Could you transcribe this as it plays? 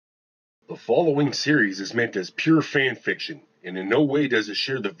The following series is meant as pure fan fiction, and in no way does it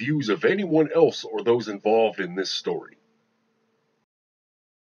share the views of anyone else or those involved in this story.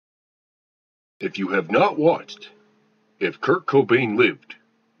 If you have not watched If Kurt Cobain Lived,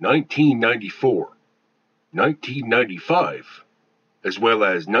 1994, 1995, as well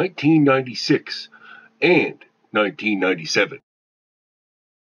as 1996 and 1997,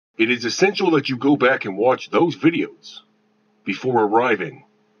 it is essential that you go back and watch those videos before arriving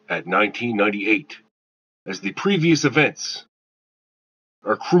at 1998, as the previous events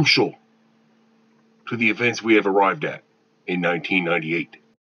are crucial to the events we have arrived at in 1998.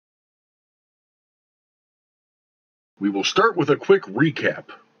 We will start with a quick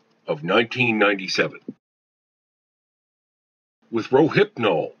recap of 1997. With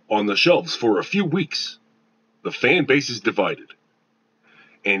Rohypnol on the shelves for a few weeks, the fan base is divided,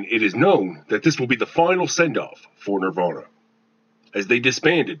 and it is known that this will be the final send-off for Nirvana, as they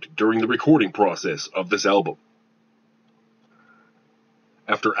disbanded during the recording process of this album.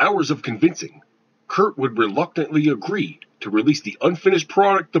 After hours of convincing, Kurt would reluctantly agree to release the unfinished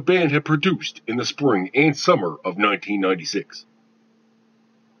product the band had produced in the spring and summer of 1996.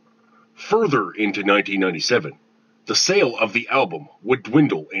 Further into 1997, the sale of the album would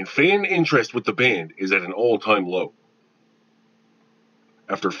dwindle and fan interest with the band is at an all-time low.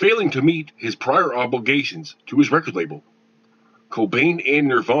 After failing to meet his prior obligations to his record label, Cobain and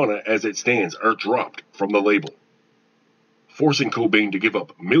Nirvana as it stands are dropped from the label, forcing Cobain to give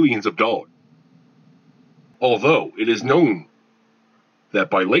up millions of dollars. Although it is known that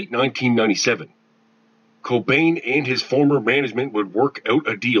by late 1997, Cobain and his former management would work out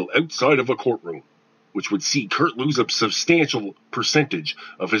a deal outside of a courtroom, which would see Kurt lose a substantial percentage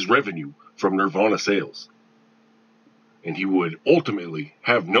of his revenue from Nirvana sales, and he would ultimately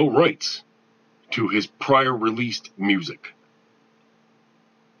have no rights to his prior released music.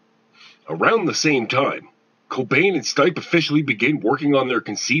 Around the same time, Cobain and Stipe officially began working on their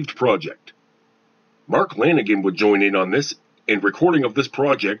conceived project. Mark Lanegan would join in on this, and recording of this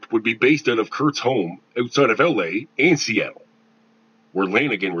project would be based out of Kurt's home outside of LA and Seattle, where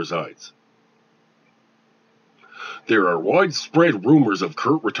Lanegan resides. There are widespread rumors of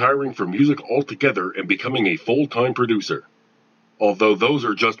Kurt retiring from music altogether and becoming a full-time producer, although those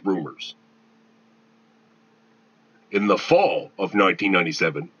are just rumors. In the fall of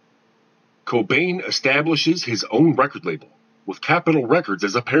 1997, Cobain establishes his own record label, with Capitol Records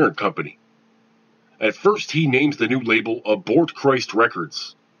as a parent company. At first he names the new label Abort Christ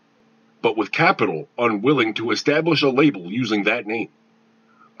Records, but with Capitol unwilling to establish a label using that name,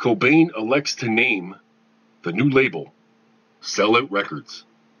 Cobain elects to name the new label Sellout Records.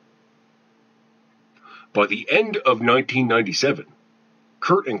 By the end of 1997,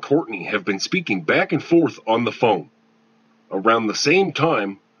 Kurt and Courtney have been speaking back and forth on the phone. Around the same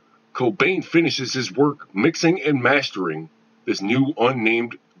time, Cobain finishes his work mixing and mastering this new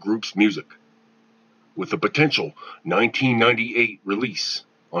unnamed group's music, with a potential 1998 release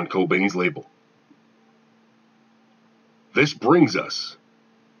on Cobain's label. This brings us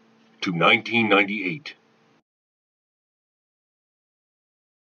to 1998.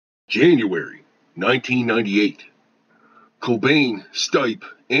 January 1998. Cobain, Stipe,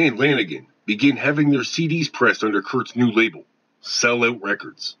 and Lanegan begin having their CDs pressed under Kurt's new label, Sellout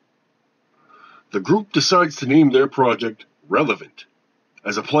Records. The group decides to name their project Relevant,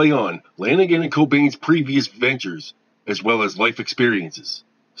 as a play on Lanegan and Cobain's previous ventures as well as life experiences,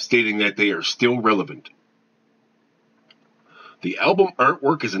 stating that they are still relevant. The album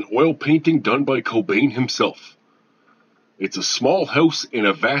artwork is an oil painting done by Cobain himself. It's a small house in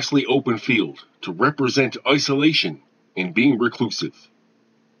a vastly open field to represent isolation and being reclusive,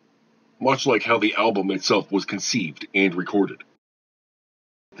 much like how the album itself was conceived and recorded.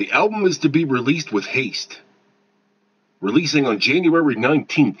 The album is to be released with haste, releasing on January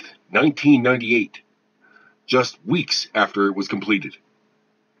 19th, 1998, just weeks after it was completed,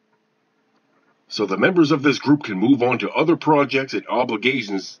 so the members of this group can move on to other projects and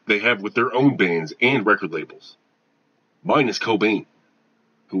obligations they have with their own bands and record labels, minus Cobain,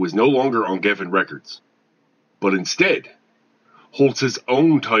 who is no longer on Geffen Records, but instead holds his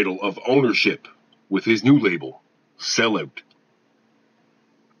own title of ownership with his new label, Sellout.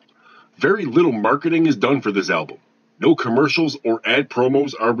 Very little marketing is done for this album. No commercials or ad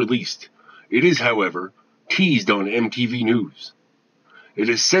promos are released. It is, however, teased on MTV News. It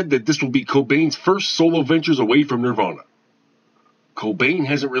is said that this will be Cobain's first solo ventures away from Nirvana. Cobain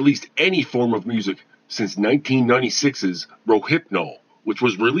hasn't released any form of music since 1996's Rohypnol, which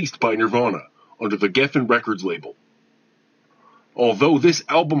was released by Nirvana under the Geffen Records label. Although this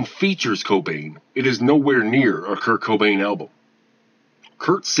album features Cobain, it is nowhere near a Kurt Cobain album.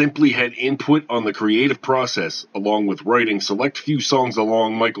 Kurt simply had input on the creative process along with writing select few songs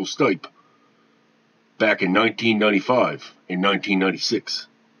along Michael Stipe back in 1995 and 1996,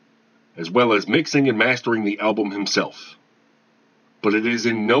 as well as mixing and mastering the album himself. But it is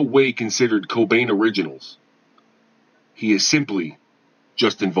in no way considered Cobain originals. He is simply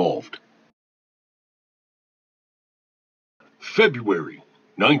just involved. February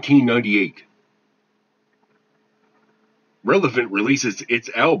 1998. Relevant releases its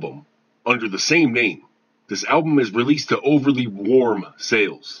album under the same name. This album is released to overly warm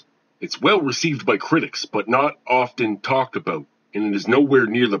sales. It's well received by critics, but not often talked about, and it is nowhere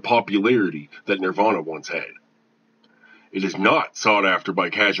near the popularity that Nirvana once had. It is not sought after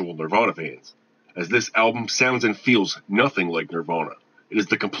by casual Nirvana fans, as this album sounds and feels nothing like Nirvana. It is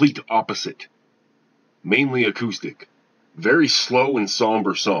the complete opposite. Mainly acoustic, very slow and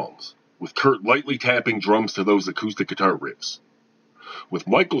somber songs, with Kurt lightly tapping drums to those acoustic guitar riffs, with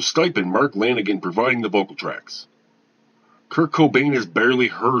Michael Stipe and Mark Lanegan providing the vocal tracks. Kurt Cobain is barely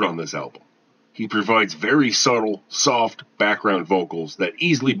heard on this album. He provides very subtle, soft background vocals that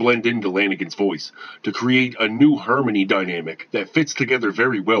easily blend into Lanegan's voice to create a new harmony dynamic that fits together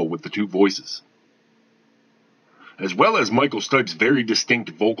very well with the two voices, as well as Michael Stipe's very distinct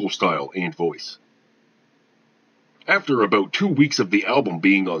vocal style and voice. After about 2 weeks of the album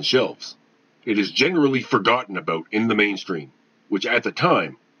being on shelves, it is generally forgotten about in the mainstream, which at the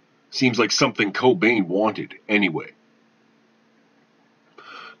time seems like something Cobain wanted anyway.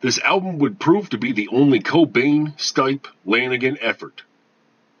 This album would prove to be the only Cobain, Stipe, Lanegan effort.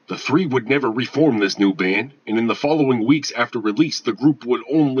 The three would never reform this new band, and in the following weeks after release, the group would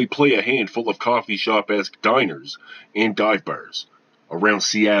only play a handful of coffee shop-esque diners and dive bars around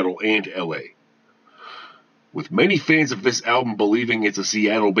Seattle and LA, with many fans of this album believing it's a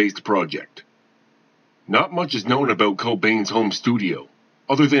Seattle-based project. Not much is known about Cobain's home studio,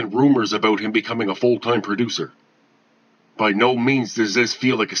 other than rumors about him becoming a full-time producer. By no means does this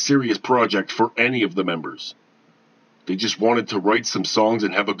feel like a serious project for any of the members. They just wanted to write some songs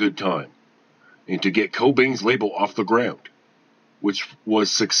and have a good time, and to get Cobain's label off the ground, which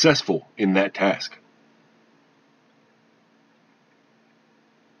was successful in that task.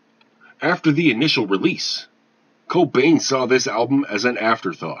 After the initial release, Cobain saw this album as an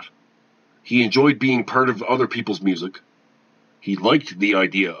afterthought. He enjoyed being part of other people's music. He liked the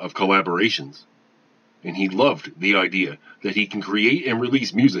idea of collaborations. And he loved the idea that he can create and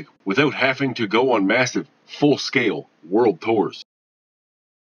release music without having to go on massive, full-scale world tours.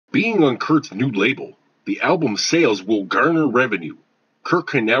 Being on Kurt's new label, the album's sales will garner revenue. Kurt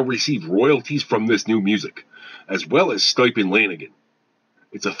can now receive royalties from this new music, as well as Stipe and Lanegan.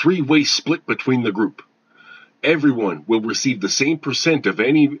 It's a three-way split between the group. Everyone will receive the same percent of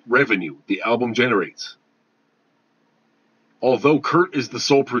any revenue the album generates. Although Kurt is the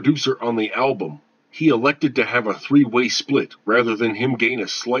sole producer on the album, he elected to have a three-way split rather than him gain a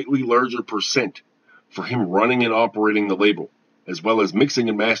slightly larger percent for him running and operating the label, as well as mixing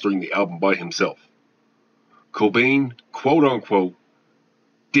and mastering the album by himself. Cobain, quote-unquote,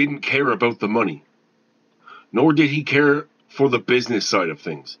 didn't care about the money, nor did he care for the business side of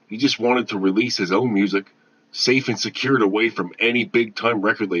things. He just wanted to release his own music, safe and secured away from any big-time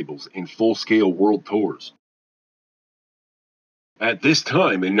record labels and full-scale world tours. At this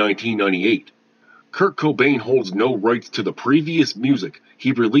time in 1998, Kurt Cobain holds no rights to the previous music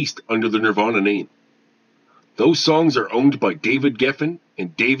he released under the Nirvana name. Those songs are owned by David Geffen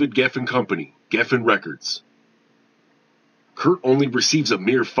and David Geffen Company, Geffen Records. Kurt only receives a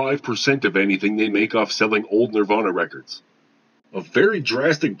mere 5% of anything they make off selling old Nirvana records. A very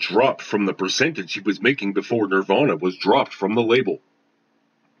drastic drop from the percentage he was making before Nirvana was dropped from the label.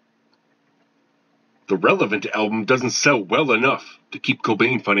 The Relevant album doesn't sell well enough to keep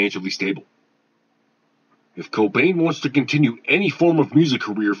Cobain financially stable. If Cobain wants to continue any form of music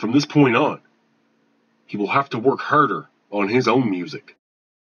career from this point on, he will have to work harder on his own music.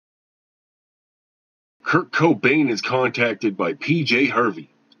 Kurt Cobain is contacted by PJ Harvey,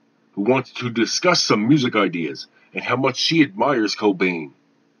 who wants to discuss some music ideas and how much she admires Cobain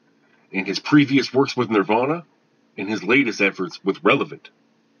in his previous works with Nirvana and his latest efforts with Relevant.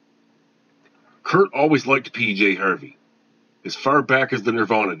 Kurt always liked PJ Harvey, as far back as the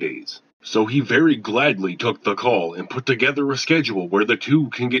Nirvana days. So he very gladly took the call and put together a schedule where the two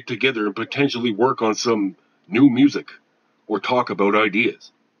can get together and potentially work on some new music or talk about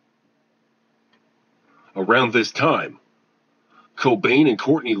ideas. Around this time, Cobain and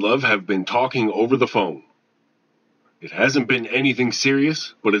Courtney Love have been talking over the phone. It hasn't been anything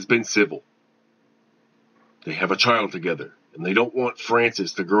serious, but it's been civil. They have a child together, and they don't want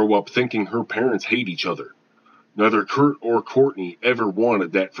Frances to grow up thinking her parents hate each other. Neither Kurt or Courtney ever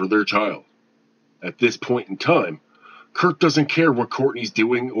wanted that for their child. At this point in time, Kurt doesn't care what Courtney's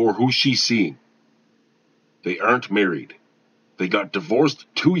doing or who she's seeing. They aren't married. They got divorced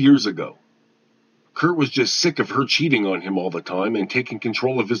 2 years ago. Kurt was just sick of her cheating on him all the time and taking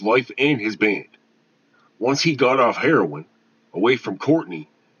control of his life and his band. Once he got off heroin, away from Courtney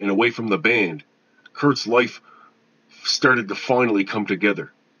and away from the band, Kurt's life started to finally come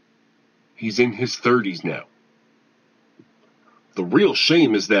together. He's in his 30s now. The real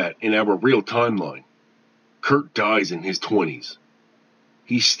shame is that, in our real timeline, Kurt dies in his 20s.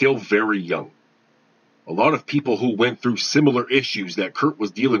 He's still very young. A lot of people who went through similar issues that Kurt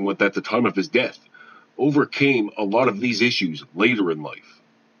was dealing with at the time of his death overcame a lot of these issues later in life,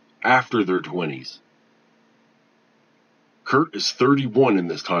 after their 20s. Kurt is 31 in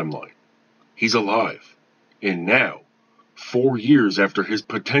this timeline. He's alive. And now, 4 years after his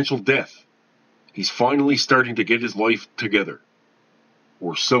potential death, he's finally starting to get his life together.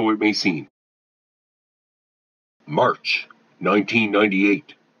 Or so it may seem. March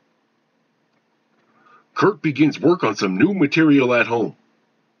 1998. Kurt begins work on some new material at home.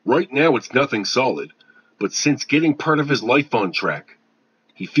 Right now it's nothing solid, but since getting part of his life on track,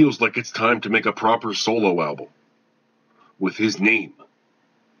 he feels like it's time to make a proper solo album. With his name.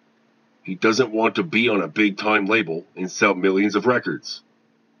 He doesn't want to be on a big-time label and sell millions of records.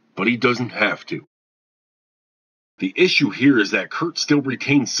 But he doesn't have to. The issue here is that Kurt still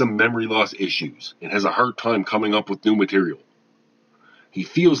retains some memory loss issues and has a hard time coming up with new material. He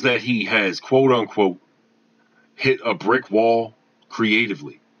feels that he has, quote-unquote, hit a brick wall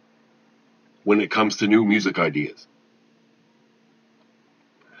creatively when it comes to new music ideas.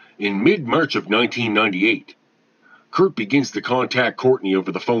 In mid-March of 1998, Kurt begins to contact Courtney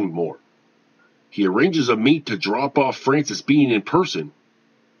over the phone more. He arranges a meet to drop off Frances Bean in person.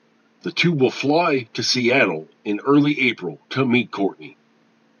 The two will fly to Seattle in early April to meet Courtney.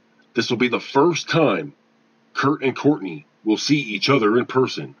 This will be the first time Kurt and Courtney will see each other in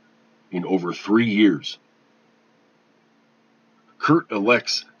person in over 3 years. Kurt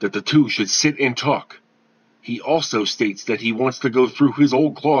elects that the two should sit and talk. He also states that he wants to go through his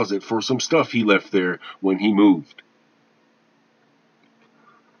old closet for some stuff he left there when he moved.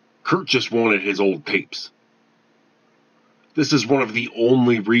 Kurt just wanted his old tapes. This is one of the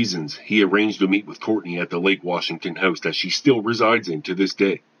only reasons he arranged to meet with Courtney at the Lake Washington house that she still resides in to this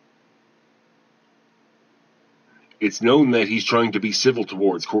day. It's known that he's trying to be civil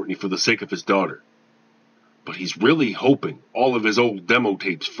towards Courtney for the sake of his daughter. But he's really hoping all of his old demo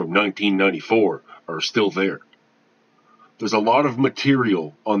tapes from 1994 are still there. There's a lot of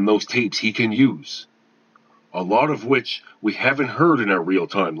material on those tapes he can use. A lot of which we haven't heard in our real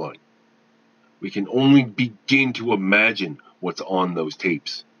timeline. We can only begin to imagine what's on those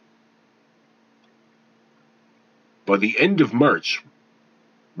tapes. By the end of March,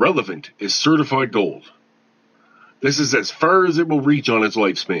 Relevant is certified gold. This is as far as it will reach on its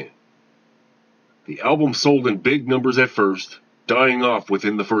lifespan. The album sold in big numbers at first, dying off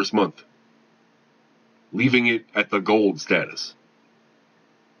within the first month, leaving it at the gold status.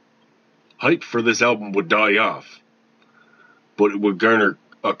 Hype for this album would die off, but it would garner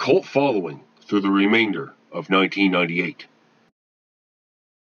a cult following through the remainder of 1998.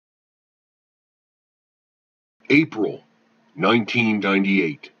 April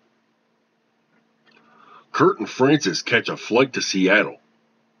 1998. Kurt and Frances catch a flight to Seattle.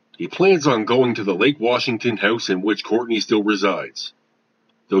 He plans on going to the Lake Washington house in which Courtney still resides,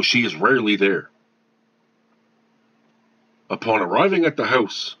 though she is rarely there. Upon arriving at the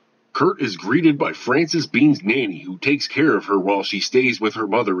house, Kurt is greeted by Frances Bean's nanny, who takes care of her while she stays with her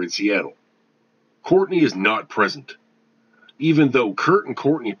mother in Seattle. Courtney is not present, even though Kurt and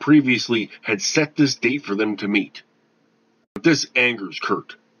Courtney previously had set this date for them to meet. But this angers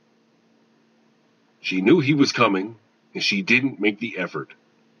Kurt. She knew he was coming, and she didn't make the effort.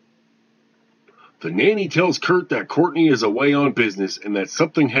 The nanny tells Kurt that Courtney is away on business and that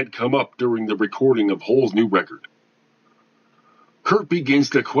something had come up during the recording of Hole's new record. Kurt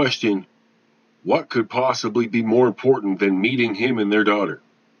begins to question what could possibly be more important than meeting him and their daughter.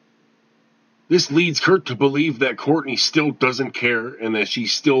 This leads Kurt to believe that Courtney still doesn't care and that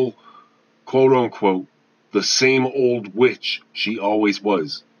she's still, quote-unquote, the same old witch she always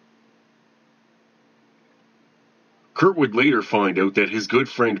was. Kurt would later find out that his good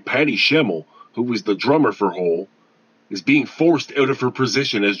friend Patty Schemmel, who was the drummer for Hole, is being forced out of her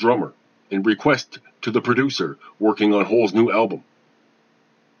position as drummer in request to the producer working on Hole's new album.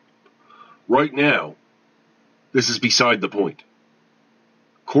 Right now, this is beside the point.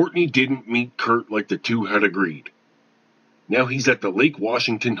 Courtney didn't meet Kurt like the two had agreed. Now he's at the Lake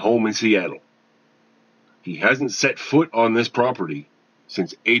Washington home in Seattle. He hasn't set foot on this property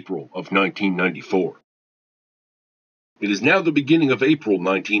since April of 1994. It is now the beginning of April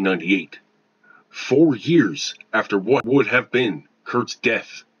 1998, 4 years after what would have been Kurt's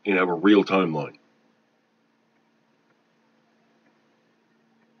death in our real timeline.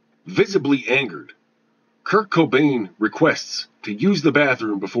 Visibly angered, Kurt Cobain requests to use the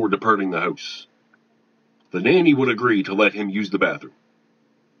bathroom before departing the house. The nanny would agree to let him use the bathroom.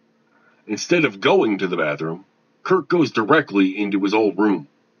 Instead of going to the bathroom, Kurt goes directly into his old room,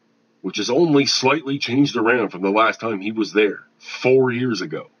 which is only slightly changed around from the last time he was there, 4 years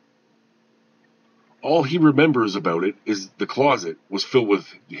ago. All he remembers about it is the closet was filled with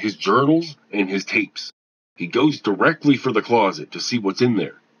his journals and his tapes. He goes directly for the closet to see what's in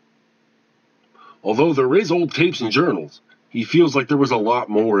there. Although there is old tapes and journals, he feels like there was a lot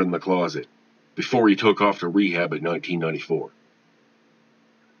more in the closet before he took off to rehab in 1994.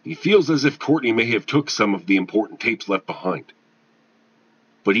 He feels as if Courtney may have took some of the important tapes left behind,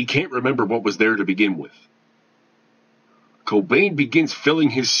 but he can't remember what was there to begin with. Cobain begins filling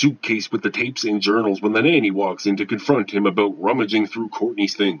his suitcase with the tapes and journals when the nanny walks in to confront him about rummaging through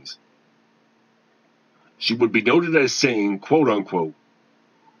Courtney's things. She would be noted as saying, quote unquote,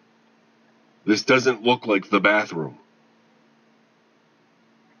 "This doesn't look like the bathroom."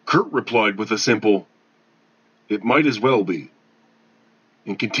 Kurt replied with a simple, "It might as well be,"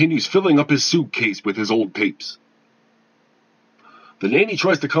 and continues filling up his suitcase with his old tapes. The nanny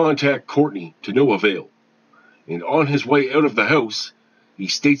tries to contact Courtney to no avail, and on his way out of the house, he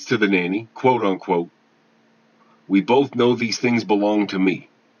states to the nanny, quote unquote, "We both know these things belong to me."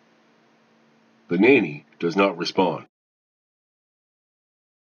 The nanny does not respond.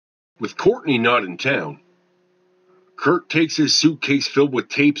 With Courtney not in town, Kurt takes his suitcase filled with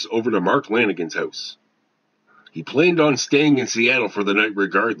tapes over to Mark Lanigan's house. He planned on staying in Seattle for the night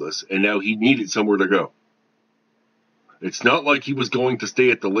regardless, and now he needed somewhere to go. It's not like he was going to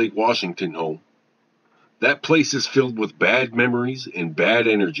stay at the Lake Washington home. That place is filled with bad memories and bad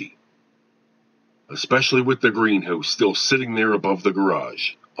energy, especially with the greenhouse still sitting there above the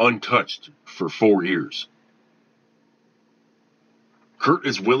garage, untouched for 4 years. Kurt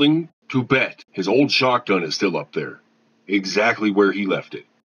is willing to bet his old shotgun is still up there, exactly where he left it.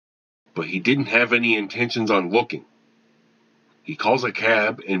 But he didn't have any intentions on looking. He calls a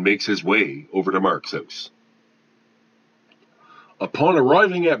cab and makes his way over to Mark's house. Upon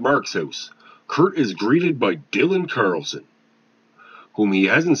arriving at Mark's house, Kurt is greeted by Dylan Carlson, whom he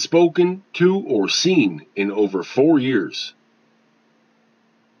hasn't spoken to or seen in over 4 years.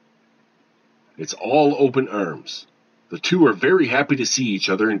 It's all open arms. The two are very happy to see each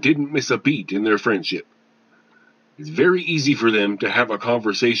other and didn't miss a beat in their friendship. It's very easy for them to have a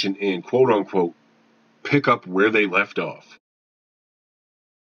conversation and, quote unquote, pick up where they left off.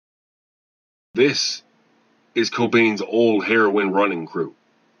 This is Cobain's old heroin running crew.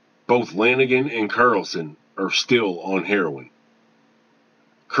 Both Lanigan and Carlson are still on heroin.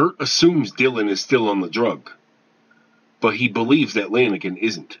 Kurt assumes Dylan is still on the drug, but he believes that Lanigan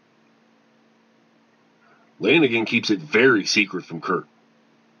isn't. Lanigan keeps it very secret from Kurt,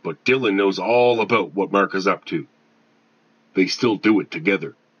 but Dylan knows all about what Mark is up to. They still do it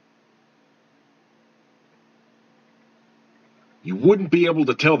together. You wouldn't be able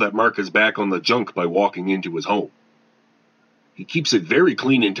to tell that Mark is back on the junk by walking into his home. He keeps it very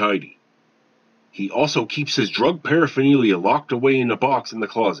clean and tidy. He also keeps his drug paraphernalia locked away in a box in the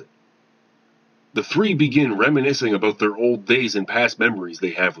closet. The three begin reminiscing about their old days and past memories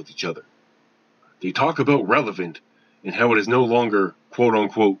they have with each other. They talk about Relevant and how it is no longer, quote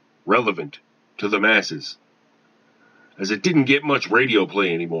unquote, relevant to the masses, as it didn't get much radio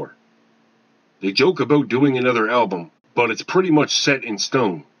play anymore. They joke about doing another album, but it's pretty much set in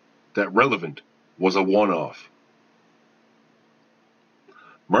stone that Relevant was a one-off.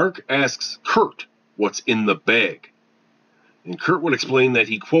 Mark asks Kurt what's in the bag, and Kurt would explain that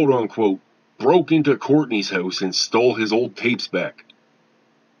he, quote unquote, broke into Courtney's house and stole his old tapes back.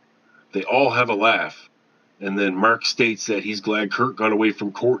 They all have a laugh, and then Mark states that he's glad Kurt got away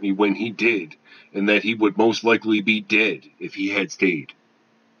from Courtney when he did, and that he would most likely be dead if he had stayed.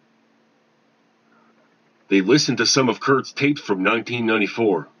 They listen to some of Kurt's tapes from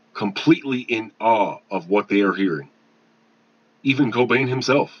 1994, completely in awe of what they are hearing. Even Cobain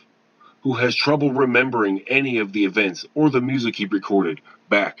himself, who has trouble remembering any of the events or the music he recorded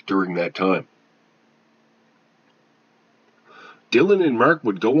back during that time. Dylan and Mark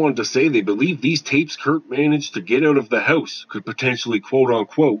would go on to say they believe these tapes Kurt managed to get out of the house could potentially, quote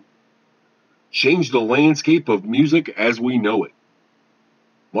unquote, change the landscape of music as we know it,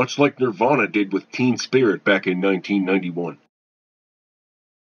 much like Nirvana did with Teen Spirit back in 1991.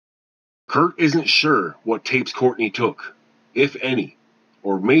 Kurt isn't sure what tapes Courtney took, if any,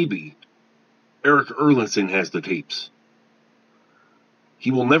 or maybe Eric Erlandson has the tapes. He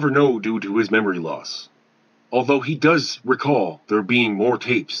will never know due to his memory loss, although he does recall there being more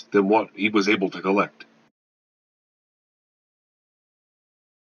tapes than what he was able to collect.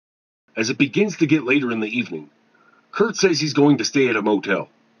 As it begins to get later in the evening, Kurt says he's going to stay at a motel.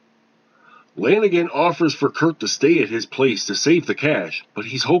 Lanigan offers for Kurt to stay at his place to save the cash, but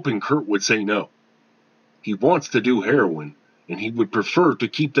he's hoping Kurt would say no. He wants to do heroin, and he would prefer to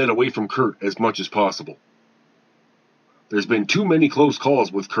keep that away from Kurt as much as possible. There's been too many close calls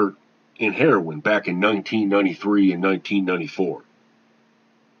with Kurt in heroin back in 1993 and 1994.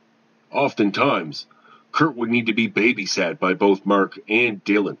 Oftentimes, Kurt would need to be babysat by both Mark and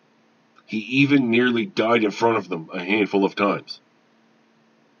Dylan. He even nearly died in front of them a handful of times.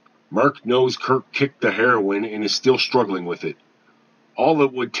 Mark knows Kurt kicked the heroin and is still struggling with it. All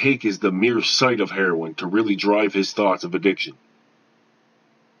it would take is the mere sight of heroin to really drive his thoughts of addiction.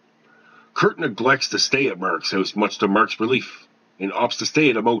 Kurt neglects to stay at Mark's house, much to Mark's relief, and opts to stay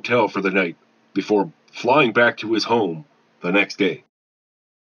at a motel for the night before flying back to his home the next day.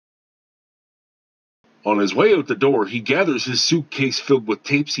 On his way out the door, he gathers his suitcase filled with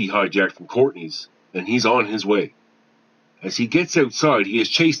tapes he hijacked from Courtney's, and he's on his way. As he gets outside, he is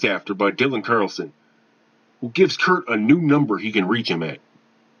chased after by Dylan Carlson, who gives Kurt a new number he can reach him at.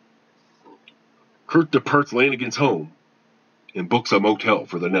 Kurt departs Lanigan's home and books a motel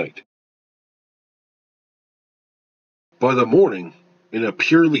for the night. By the morning, in a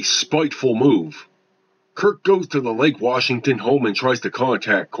purely spiteful move, Kurt goes to the Lake Washington home and tries to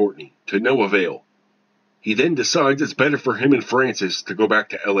contact Courtney, to no avail. He then decides it's better for him and Francis to go back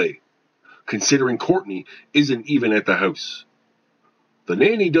to LA, considering Courtney isn't even at the house. The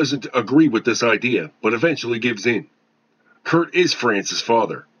nanny doesn't agree with this idea, but eventually gives in. Kurt is Francis'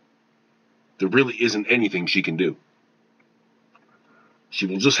 father. There really isn't anything she can do. She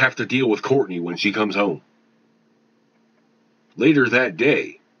will just have to deal with Courtney when she comes home. Later that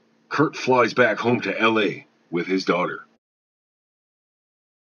day, Kurt flies back home to LA with his daughter.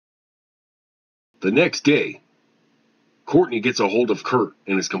 The next day, Courtney gets a hold of Kurt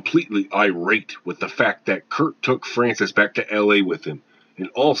and is completely irate with the fact that Kurt took Francis back to LA with him, and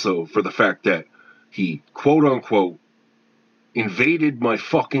also for the fact that he, quote-unquote, invaded my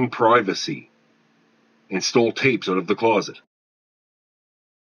fucking privacy and stole tapes out of the closet.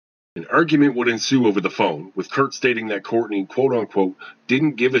 An argument would ensue over the phone, with Kurt stating that Courtney, quote-unquote,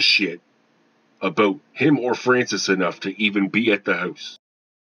 didn't give a shit about him or Francis enough to even be at the house.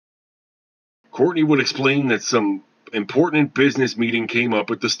 Courtney would explain that some important business meeting came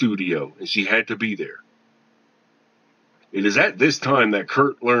up at the studio, and she had to be there. It is at this time that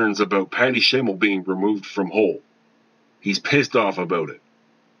Kurt learns about Patty Schemmel being removed from Hole. He's pissed off about it.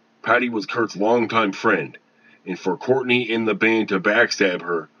 Patty was Kurt's longtime friend, and for Courtney in the band to backstab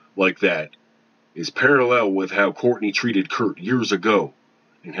her like that is parallel with how Courtney treated Kurt years ago,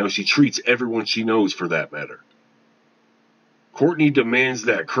 and how she treats everyone she knows for that matter. Courtney demands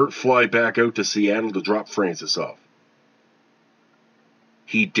that Kurt fly back out to Seattle to drop Francis off.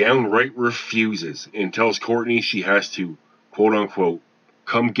 He downright refuses and tells Courtney she has to, quote-unquote,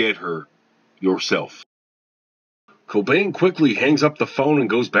 come get her yourself. Cobain quickly hangs up the phone and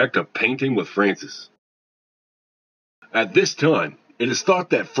goes back to painting with Francis. At this time, it is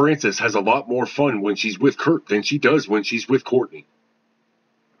thought that Francis has a lot more fun when she's with Kurt than she does when she's with Courtney.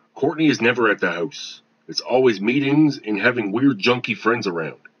 Courtney is never at the house. It's always meetings and having weird junky friends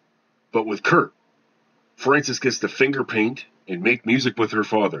around. But with Kurt, Francis gets to finger paint and make music with her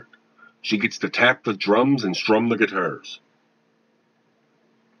father. She gets to tap the drums and strum the guitars.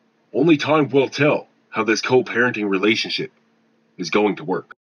 Only time will tell how this co-parenting relationship is going to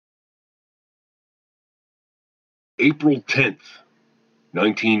work. April 10th,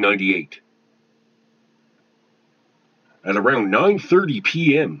 1998. At around 9:30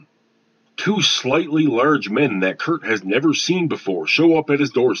 p.m., two slightly large men that Kurt has never seen before show up at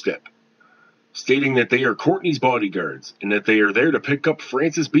his doorstep, stating that they are Courtney's bodyguards and that they are there to pick up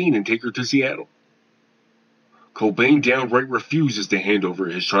Frances Bean and take her to Seattle. Cobain downright refuses to hand over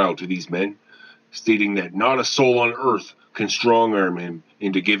his child to these men, stating that not a soul on earth can strong-arm him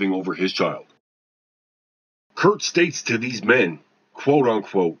into giving over his child. Kurt states to these men,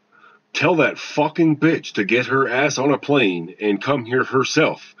 quote-unquote, tell that fucking bitch to get her ass on a plane and come here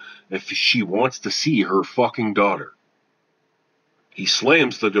herself if she wants to see her fucking daughter. He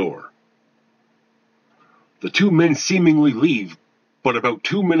slams the door. The two men seemingly leave, but about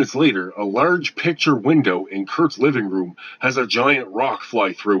 2 minutes later, a large picture window in Kurt's living room has a giant rock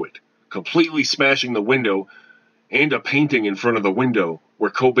fly through it, completely smashing the window and a painting in front of the window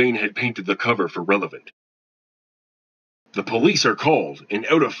where Cobain had painted the cover for Relevant. The police are called, and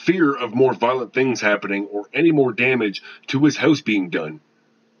out of fear of more violent things happening or any more damage to his house being done,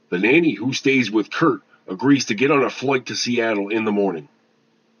 the nanny who stays with Kurt agrees to get on a flight to Seattle in the morning.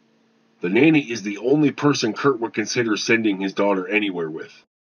 The nanny is the only person Kurt would consider sending his daughter anywhere with.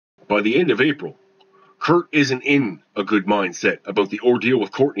 By the end of April, Kurt isn't in a good mindset about the ordeal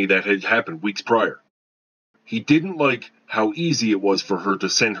with Courtney that had happened weeks prior. He didn't like how easy it was for her to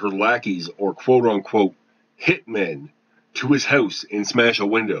send her lackeys or quote-unquote hitmen to his house and smash a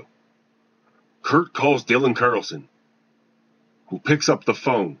window. Kurt calls Dylan Carlson, who picks up the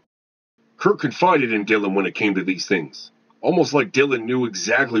phone. Kurt confided in Dylan when it came to these things, almost like Dylan knew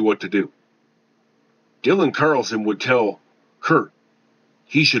exactly what to do. Dylan Carlson would tell Kurt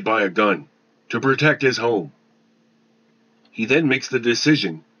he should buy a gun to protect his home. He then makes the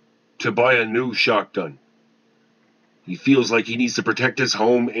decision to buy a new shotgun. He feels like he needs to protect his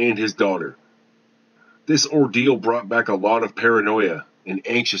home and his daughter. This ordeal brought back a lot of paranoia and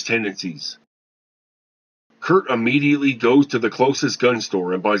anxious tendencies. Kurt immediately goes to the closest gun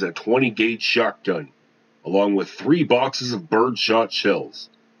store and buys a 20-gauge shotgun, along with 3 boxes of birdshot shells.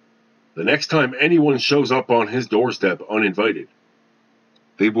 The next time anyone shows up on his doorstep uninvited,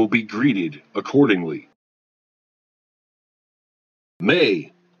 they will be greeted accordingly.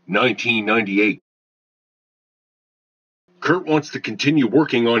 May 1998. Kurt wants to continue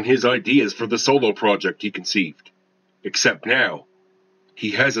working on his ideas for the solo project he conceived. Except now,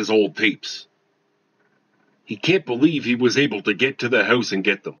 he has his old tapes. He can't believe he was able to get to the house and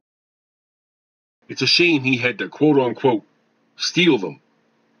get them. It's a shame he had to quote-unquote steal them.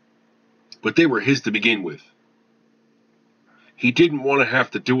 But they were his to begin with. He didn't want to have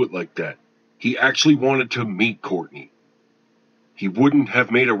to do it like that. He actually wanted to meet Courtney. He wouldn't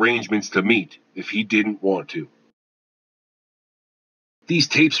have made arrangements to meet if he didn't want to. These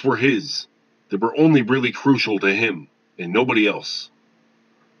tapes were his. They were only really crucial to him and nobody else.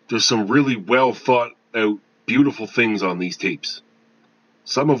 There's some really well thought out, beautiful things on these tapes.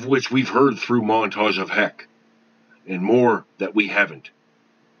 Some of which we've heard through Montage of Heck, and more that we haven't.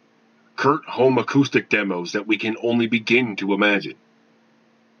 Kurt home acoustic demos that we can only begin to imagine.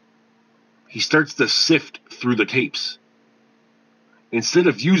 He starts to sift through the tapes. Instead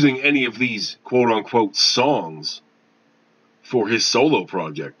of using any of these quote-unquote songs for his solo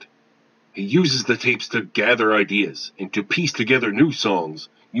project, he uses the tapes to gather ideas and to piece together new songs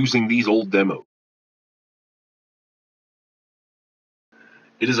using these old demos.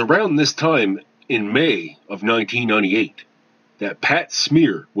 It is around this time in May of 1998 that Pat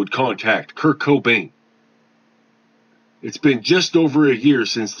Smear would contact Kurt Cobain. It's been just over a year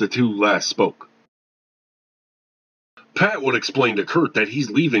since the two last spoke. Pat would explain to Kurt that he's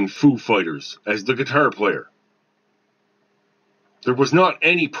leaving Foo Fighters as the guitar player. There was not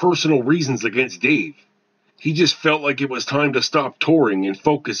any personal reasons against Dave. He just felt like it was time to stop touring and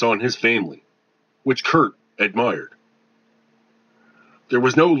focus on his family, which Kurt admired. There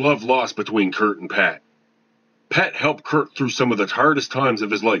was no love lost between Kurt and Pat. Pat helped Kurt through some of the hardest times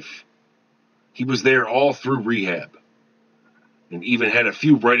of his life. He was there all through rehab, and even had a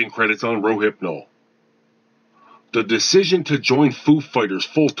few writing credits on Rohypnol. The decision to join Foo Fighters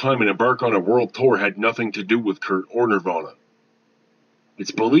full-time and embark on a world tour had nothing to do with Kurt or Nirvana.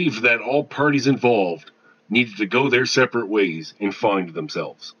 It's believed that all parties involved needed to go their separate ways and find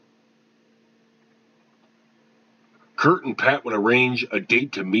themselves. Kurt and Pat would arrange a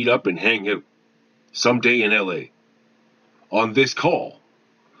date to meet up and hang out, someday in LA. On this call,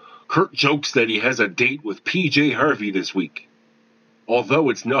 Kurt jokes that he has a date with PJ Harvey this week. Although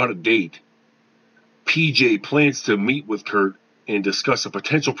it's not a date, PJ plans to meet with Kurt and discuss a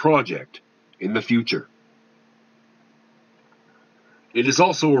potential project in the future. It is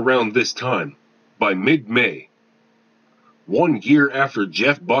also around this time, by mid-May, 1 year after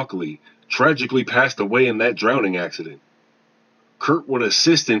Jeff Buckley tragically passed away in that drowning accident, Kurt would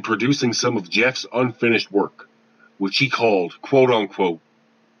assist in producing some of Jeff's unfinished work, which he called, quote-unquote,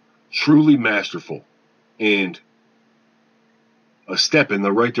 truly masterful, and a step in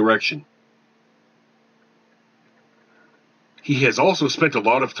the right direction. He has also spent a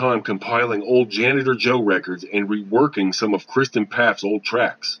lot of time compiling old Janitor Joe records and reworking some of Kristen Paff's old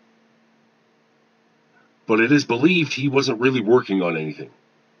tracks. But it is believed he wasn't really working on anything.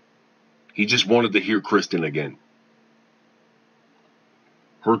 He just wanted to hear Kristen again.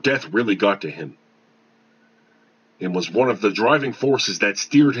 Her death really got to him, and was one of the driving forces that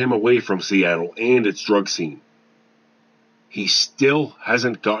steered him away from Seattle and its drug scene. He still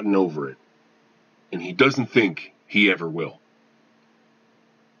hasn't gotten over it, and he doesn't think he ever will.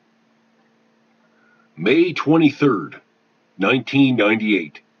 May 23rd,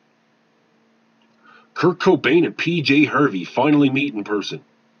 1998. Kurt Cobain and PJ Harvey finally meet in person.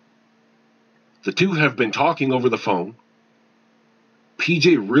 The two have been talking over the phone.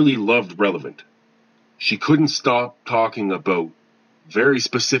 PJ really loved Relevant. She couldn't stop talking about very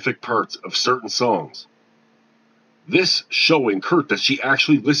specific parts of certain songs. This showing Kurt that she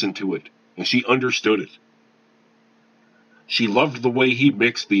actually listened to it and she understood it. She loved the way he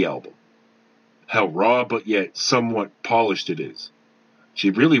mixed the album, how raw but yet somewhat polished it is.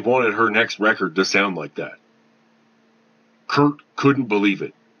 She really wanted her next record to sound like that. Kurt couldn't believe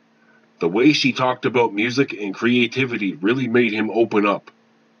it. The way she talked about music and creativity really made him open up.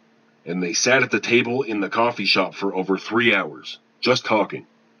 And they sat at the table in the coffee shop for over 3 hours, just talking.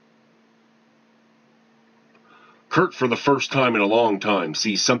 Kurt, for the first time in a long time,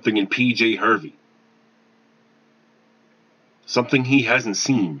 sees something in PJ Harvey. Something he hasn't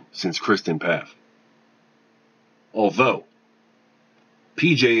seen since Kristen Paff. Although,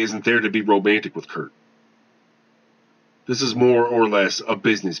 PJ isn't there to be romantic with Kurt. This is more or less a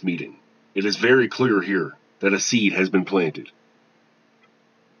business meeting. It is very clear here that a seed has been planted.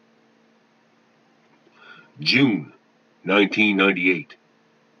 June 1998.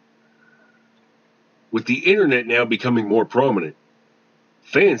 With the internet now becoming more prominent,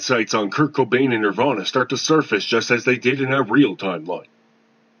 fan sites on Kurt Cobain and Nirvana start to surface just as they did in our real timeline.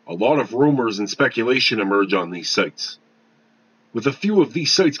 A lot of rumors and speculation emerge on these sites, with a few of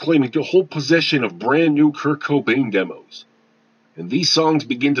these sites claiming to hold possession of brand new Kurt Cobain demos. And these songs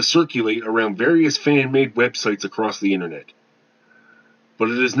begin to circulate around various fan-made websites across the internet. But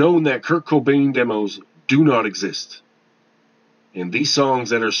it is known that Kurt Cobain demos do not exist. And these songs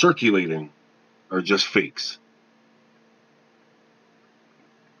that are circulating are just fakes.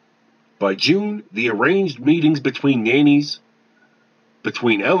 By June, the arranged meetings between nannies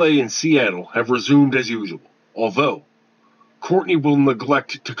between LA and Seattle have resumed as usual, although Courtney will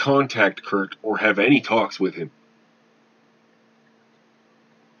neglect to contact Kurt or have any talks with him.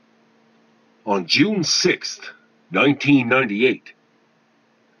 On June 6th, 1998,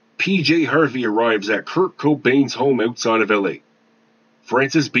 PJ Harvey arrives at Kurt Cobain's home outside of LA.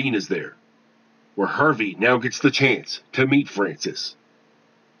 Frances Bean is there, where Harvey now gets the chance to meet Frances.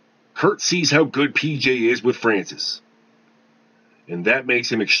 Kurt sees how good PJ is with Frances, and that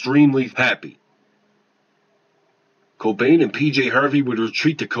makes him extremely happy. Cobain and PJ Harvey would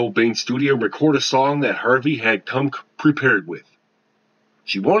retreat to Cobain's studio and record a song that Harvey had come prepared with.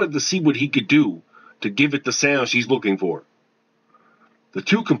 She wanted to see what he could do to give it the sound she's looking for. The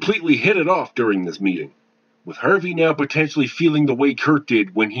two completely hit it off during this meeting, with Harvey now potentially feeling the way Kurt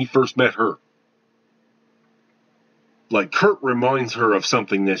did when he first met her. Like Kurt reminds her of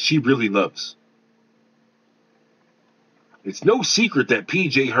something that she really loves. It's no secret that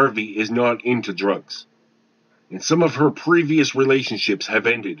PJ Harvey is not into drugs, and some of her previous relationships have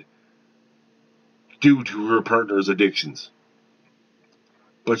ended due to her partner's addictions.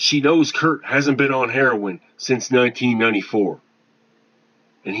 But she knows Kurt hasn't been on heroin since 1994,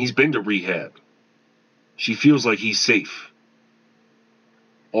 and he's been to rehab. She feels like he's safe,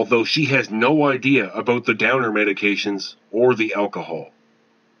 although she has no idea about the downer medications or the alcohol.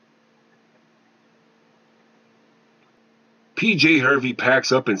 PJ Harvey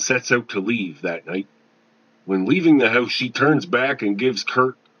packs up and sets out to leave that night. When leaving the house, she turns back and gives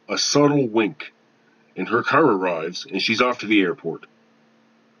Kurt a subtle wink, and her car arrives and she's off to the airport.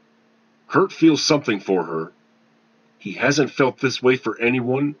 Kurt feels something for her. He hasn't felt this way for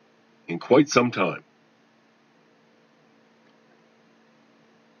anyone in quite some time.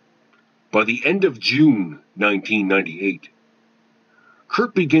 By the end of June 1998,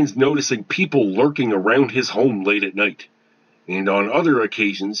 Kurt begins noticing people lurking around his home late at night, and on other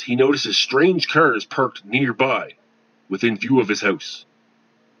occasions he notices strange cars parked nearby, within view of his house,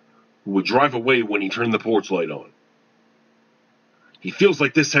 who would drive away when he turned the porch light on. He feels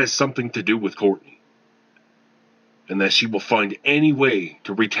like this has something to do with Courtney, and that she will find any way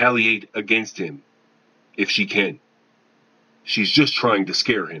to retaliate against him if she can. She's just trying to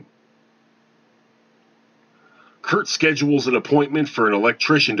scare him. Kurt schedules an appointment for an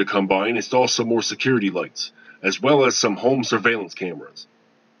electrician to come by and install some more security lights, as well as some home surveillance cameras.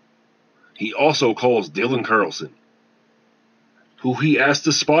 He also calls Dylan Carlson, who he asks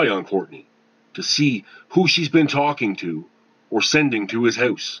to spy on Courtney, to see who she's been talking to or sending to his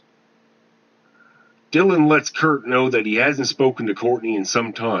house. Dylan lets Kurt know that he hasn't spoken to Courtney in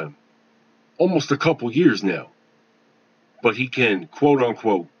some time, almost a couple years now, but he can,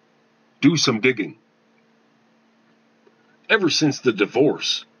 quote-unquote, do some digging. Ever since the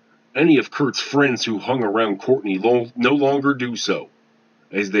divorce, any of Kurt's friends who hung around Courtney no longer do so,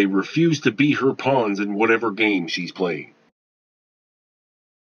 as they refuse to be her pawns in whatever game she's playing.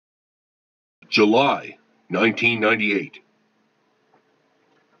 July 1998.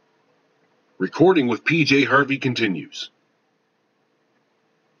 Recording with PJ Harvey continues.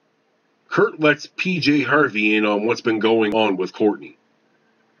 Kurt lets PJ Harvey in on what's been going on with Courtney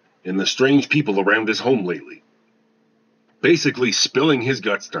and the strange people around his home lately, basically spilling his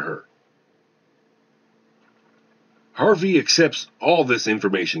guts to her. Harvey accepts all this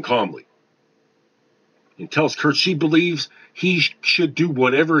information calmly and tells Kurt she believes he should do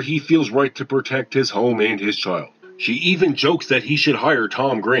whatever he feels right to protect his home and his child. She even jokes that he should hire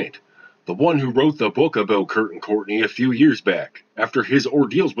Tom Grant, the one who wrote the book about Kurt and Courtney a few years back, after his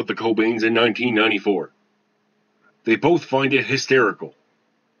ordeals with the Cobains in 1994. They both find it hysterical.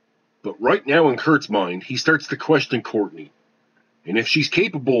 But right now in Kurt's mind, he starts to question Courtney, and if she's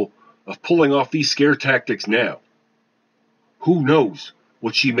capable of pulling off these scare tactics now, who knows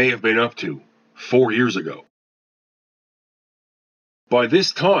what she may have been up to 4 years ago. By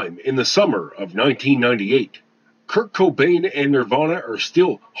this time, in the summer of 1998, Kurt Cobain and Nirvana are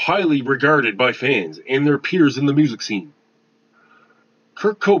still highly regarded by fans and their peers in the music scene.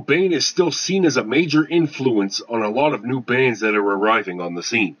 Kurt Cobain is still seen as a major influence on a lot of new bands that are arriving on the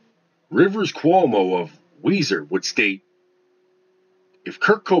scene. Rivers Cuomo of Weezer would state, "If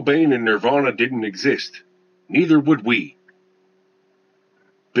Kurt Cobain and Nirvana didn't exist, neither would we."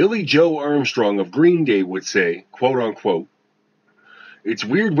 Billy Joe Armstrong of Green Day would say, quote unquote, "It's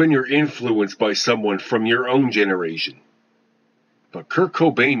weird when you're influenced by someone from your own generation. But Kurt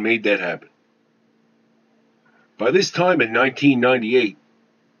Cobain made that happen." By this time in 1998,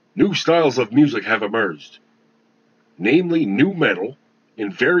 new styles of music have emerged, namely nu metal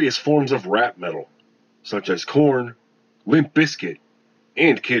and various forms of rap metal, such as Korn, Limp Bizkit,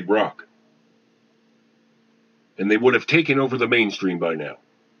 and Kid Rock. And they would have taken over the mainstream by now.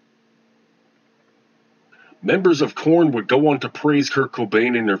 Members of Korn would go on to praise Kurt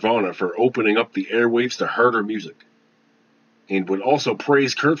Cobain and Nirvana for opening up the airwaves to harder music, and would also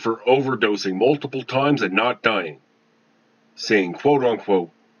praise Kurt for overdosing multiple times and not dying, saying, quote unquote,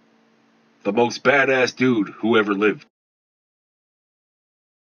 "the most badass dude who ever lived."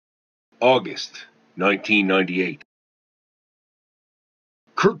 August 1998.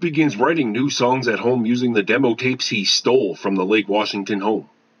 Kurt begins writing new songs at home using the demo tapes he stole from the Lake Washington home.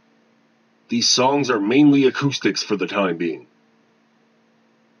 These songs are mainly acoustics for the time being.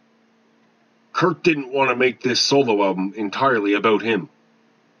 Kurt didn't want to make this solo album entirely about him.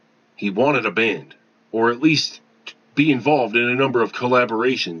 He wanted a band, or at least be involved in a number of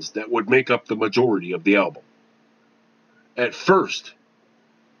collaborations that would make up the majority of the album. At first,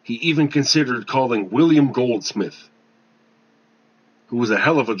 he even considered calling William Goldsmith, who was a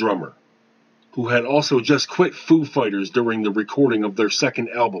hell of a drummer, who had also just quit Foo Fighters during the recording of their second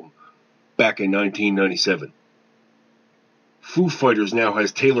album back in 1997. Foo Fighters now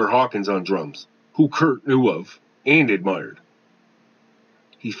has Taylor Hawkins on drums, who Kurt knew of and admired.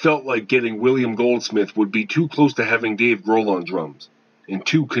 He felt like getting William Goldsmith would be too close to having Dave Grohl on drums, and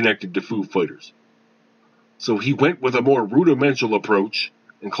too connected to Foo Fighters. So he went with a more rudimental approach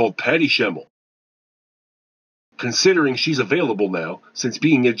and called Patty Schemmel, considering she's available now since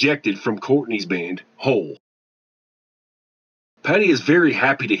being ejected from Courtney's band, Hole. Patty is very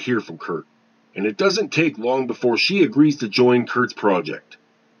happy to hear from Kurt, and it doesn't take long before she agrees to join Kurt's project.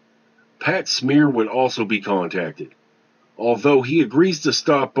 Pat Smear would also be contacted, although he agrees to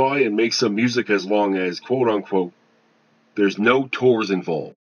stop by and make some music as long as, quote unquote, there's no tours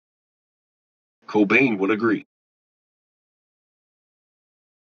involved. Cobain would agree.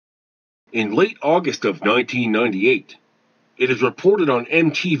 In late August of 1998, it is reported on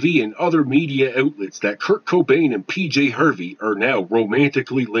MTV and other media outlets that Kurt Cobain and PJ Harvey are now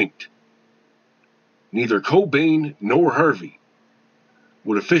romantically linked. Neither Cobain nor Harvey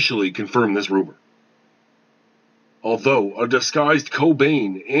would officially confirm this rumor, although a disguised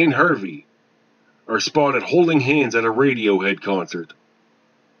Cobain and Harvey are spotted holding hands at a Radiohead concert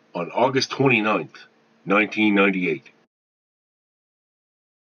on August 29th, 1998.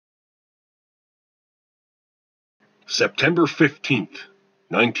 September 15th,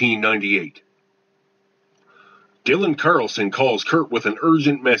 1998. Dylan Carlson calls Kurt with an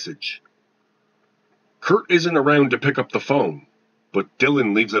urgent message. Kurt isn't around to pick up the phone, but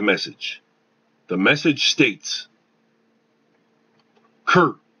Dylan leaves a message. The message states,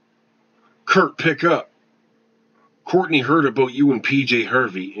 Kurt, pick up. Courtney heard about you and PJ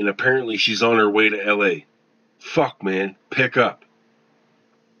Harvey, and apparently she's on her way to LA. Fuck, man, pick up.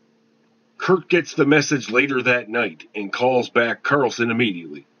 Kurt gets the message later that night and calls back Carlson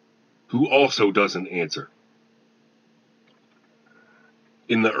immediately, who also doesn't answer.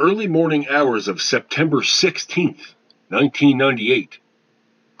 In the early morning hours of September 16th, 1998,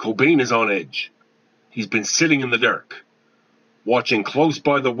 Cobain is on edge. He's been sitting in the dark, watching close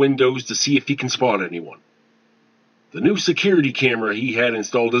by the windows to see if he can spot anyone. The new security camera he had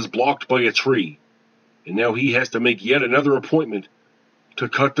installed is blocked by a tree, and now he has to make yet another appointment to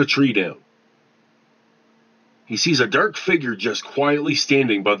cut the tree down. He sees a dark figure just quietly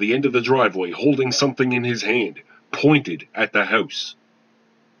standing by the end of the driveway, holding something in his hand, pointed at the house.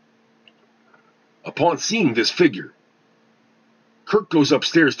 Upon seeing this figure, Kurt goes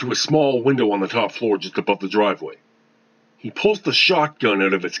upstairs to a small window on the top floor just above the driveway. He pulls the shotgun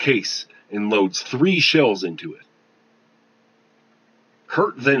out of its case and loads 3 shells into it.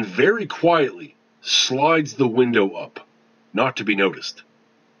 Kurt then very quietly slides the window up, not to be noticed.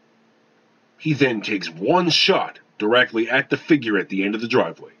 He then takes 1 shot directly at the figure at the end of the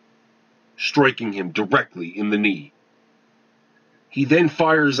driveway, striking him directly in the knee. He then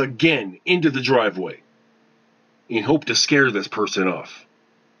fires again into the driveway in hope to scare this person off.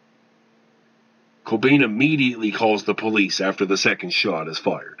 Cobain immediately calls the police after the second shot is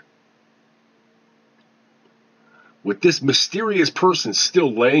fired. With this mysterious person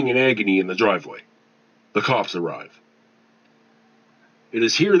still laying in agony in the driveway, the cops arrive. It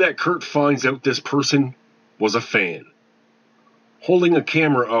is here that Kurt finds out this person was a fan, holding a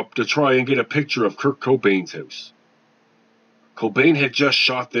camera up to try and get a picture of Kurt Cobain's house. Cobain had just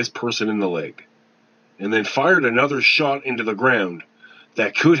shot this person in the leg, and then fired another shot into the ground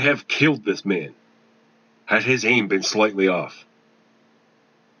that could have killed this man, had his aim been slightly off.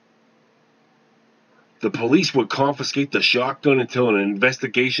 The police would confiscate the shotgun until an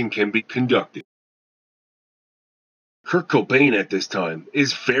investigation can be conducted. Kurt Cobain at this time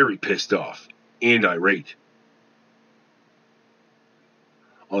is very pissed off and irate.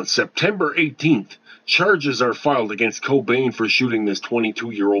 On September 18th, charges are filed against Cobain for shooting this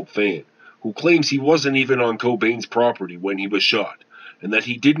 22-year-old fan, who claims he wasn't even on Cobain's property when he was shot, and that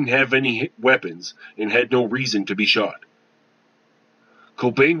he didn't have any weapons and had no reason to be shot.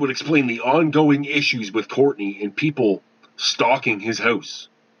 Cobain would explain the ongoing issues with Courtney and people stalking his house,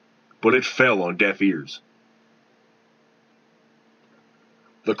 but it fell on deaf ears.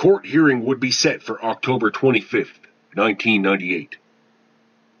 The court hearing would be set for October 25th, 1998.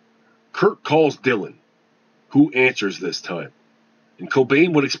 Kurt calls Dylan, who answers this time, and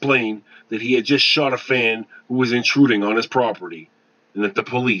Cobain would explain that he had just shot a fan who was intruding on his property and that the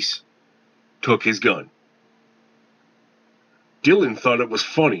police took his gun. Dylan thought it was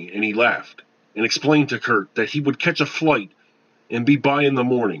funny and he laughed and explained to Kurt that he would catch a flight and be by in the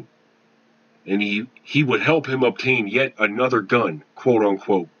morning, and he would help him obtain yet another gun, quote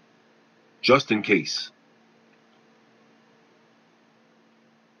unquote, just in case.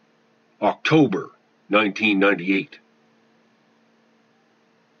 October 1998.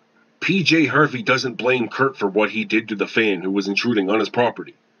 PJ Harvey doesn't blame Kurt for what he did to the fan who was intruding on his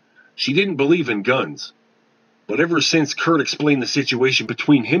property. She didn't believe in guns, but ever since Kurt explained the situation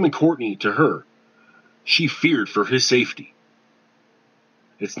between him and Courtney to her, she feared for his safety.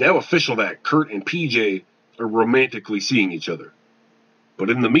 It's now official that Kurt and PJ are romantically seeing each other, but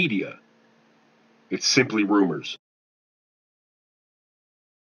in the media, it's simply rumors.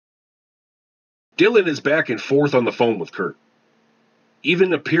 Dylan is back and forth on the phone with Kurt,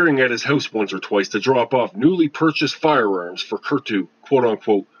 even appearing at his house once or twice to drop off newly purchased firearms for Kurt to,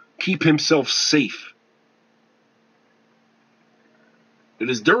 quote-unquote, keep himself safe. It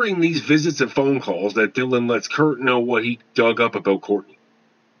is during these visits and phone calls that Dylan lets Kurt know what he dug up about Courtney.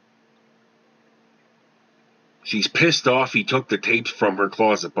 She's pissed off he took the tapes from her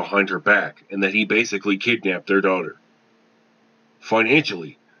closet behind her back and that he basically kidnapped their daughter.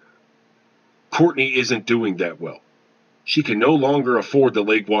 Financially, Courtney isn't doing that well. She can no longer afford the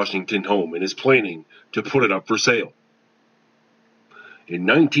Lake Washington home and is planning to put it up for sale. In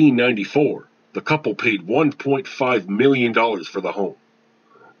 1994, the couple paid $1.5 million for the home.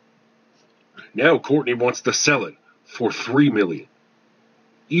 Now Courtney wants to sell it for $3 million,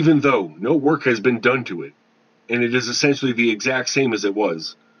 even though no work has been done to it, and it is essentially the exact same as it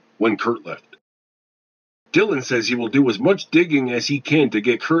was when Kurt left. Dylan says he will do as much digging as he can to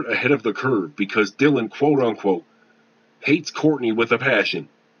get Kurt ahead of the curve because Dylan, quote-unquote, hates Courtney with a passion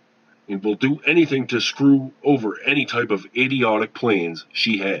and will do anything to screw over any type of idiotic plans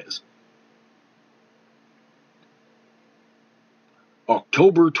she has.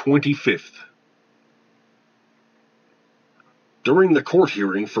 October 25th. During the court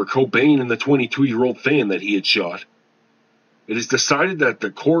hearing for Cobain and the 22-year-old fan that he had shot, it is decided that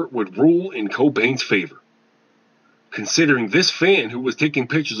the court would rule in Cobain's favor, considering this fan who was taking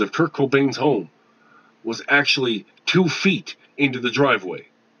pictures of Kurt Cobain's home was actually 2 feet into the driveway,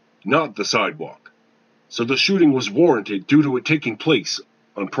 not the sidewalk, so the shooting was warranted due to it taking place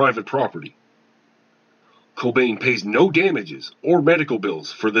on private property. Cobain pays no damages or medical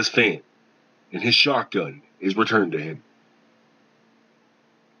bills for this fan, and his shotgun is returned to him.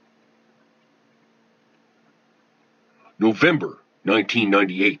 November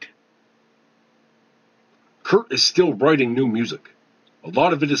 1998. Kurt is still writing new music. A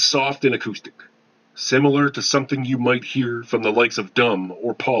lot of it is soft and acoustic, similar to something you might hear from the likes of Dumb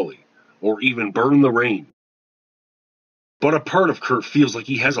or Polly, or even Burn the Rain. But a part of Kurt feels like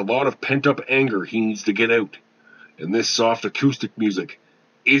he has a lot of pent-up anger he needs to get out, and this soft acoustic music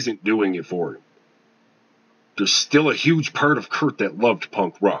isn't doing it for him. There's still a huge part of Kurt that loved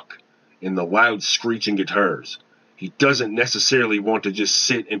punk rock, and the loud screeching guitars. He doesn't necessarily want to just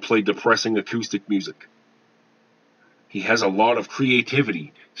sit and play depressing acoustic music. He has a lot of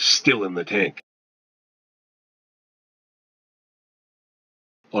creativity still in the tank.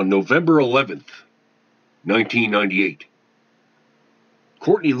 On November 11th, 1998,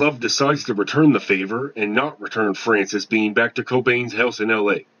 Courtney Love decides to return the favor and not return Frances Bean back to Cobain's house in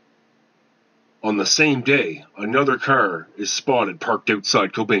LA. On the same day, another car is spotted parked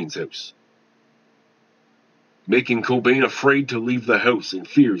outside Cobain's house, making Cobain afraid to leave the house and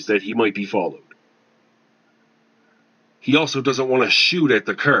fears that he might be followed. He also doesn't want to shoot at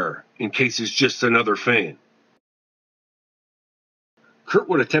the car in case it's just another fan. Kurt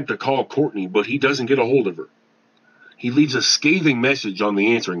would attempt to call Courtney, but he doesn't get a hold of her. He leaves a scathing message on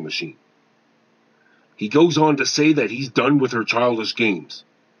the answering machine. He goes on to say that he's done with her childish games.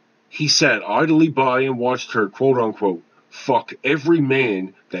 He sat idly by and watched her, quote-unquote, fuck every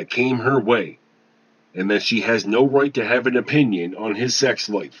man that came her way, and that she has no right to have an opinion on his sex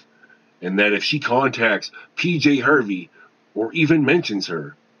life, and that if she contacts PJ Harvey or even mentions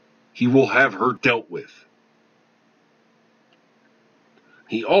her, he will have her dealt with.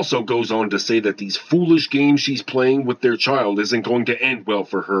 He also goes on to say that these foolish games she's playing with their child isn't going to end well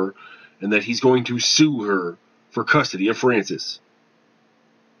for her, and that he's going to sue her for custody of Frances,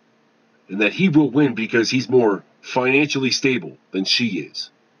 and that he will win because he's more financially stable than she is.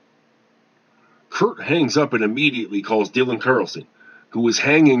 Kurt hangs up and immediately calls Dylan Carlson, who was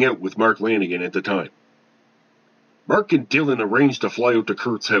hanging out with Mark Lanegan at the time. Mark and Dylan arranged to fly out to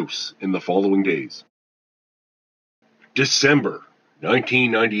Kurt's house in the following days. December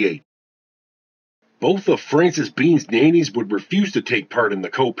 1998. Both of Frances Bean's nannies would refuse to take part in the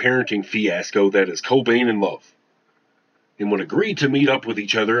co-parenting fiasco that is Cobain and Love, and would agree to meet up with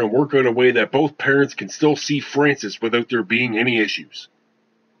each other and work out a way that both parents can still see Frances without there being any issues.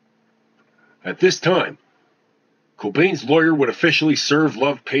 At this time, Cobain's lawyer would officially serve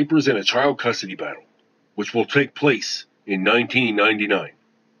Love papers in a child custody battle, which will take place in 1999.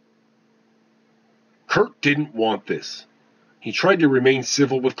 Kurt didn't want this. He tried to remain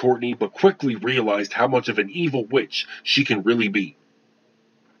civil with Courtney, but quickly realized how much of an evil witch she can really be.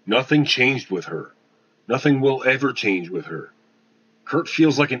 Nothing changed with her. Nothing will ever change with her. Kurt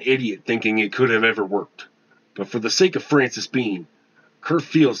feels like an idiot thinking it could have ever worked. But for the sake of Frances Bean, Kurt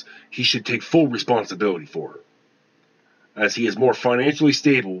feels he should take full responsibility for her, as he is more financially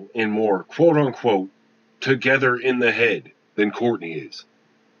stable and more, quote-unquote, together in the head than Courtney is.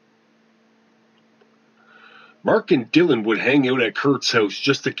 Mark and Dylan would hang out at Kurt's house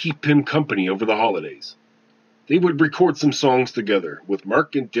just to keep him company over the holidays. They would record some songs together, with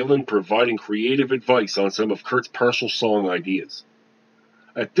Mark and Dylan providing creative advice on some of Kurt's partial song ideas.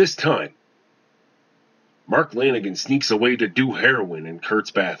 At this time, Mark Lanegan sneaks away to do heroin in Kurt's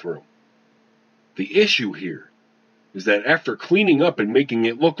bathroom. The issue here is that after cleaning up and making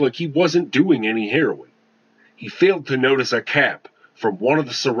it look like he wasn't doing any heroin, he failed to notice a cap from one of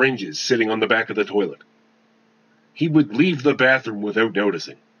the syringes sitting on the back of the toilet. He would leave the bathroom without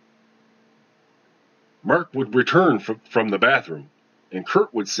noticing. Mark would return from the bathroom, and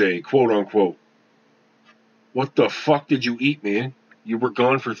Kurt would say, quote-unquote, "What the fuck did you eat, man? You were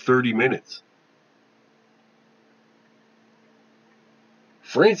gone for 30 minutes.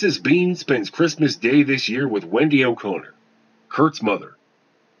 Frances Bean spends Christmas Day this year with Wendy O'Connor, Kurt's mother.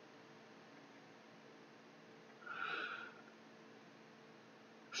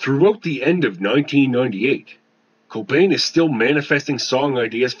 Throughout the end of 1998, Cobain is still manifesting song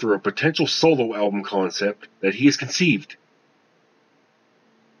ideas for a potential solo album concept that he has conceived.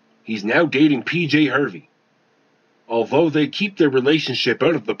 He's now dating PJ Harvey, although they keep their relationship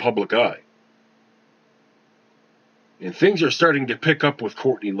out of the public eye. And things are starting to pick up with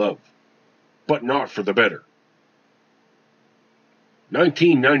Courtney Love, but not for the better.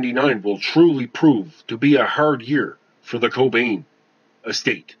 1999 will truly prove to be a hard year for the Cobain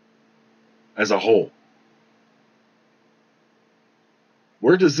estate as a whole.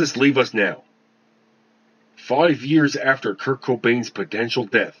 Where does this leave us now? 5 years after Kurt Cobain's potential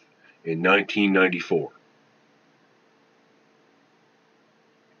death in 1994.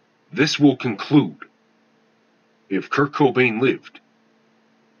 This will conclude, if Kurt Cobain lived,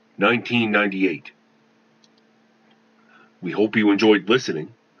 1998. We hope you enjoyed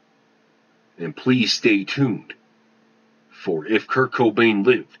listening, and please stay tuned for If Kurt Cobain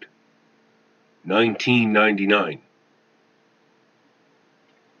Lived, 1999.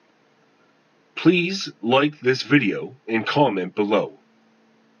 Please like this video and comment below.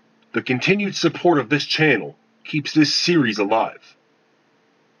 The continued support of this channel keeps this series alive,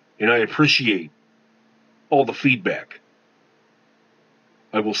 and I appreciate all the feedback.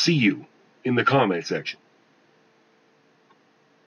 I will see you in the comment section.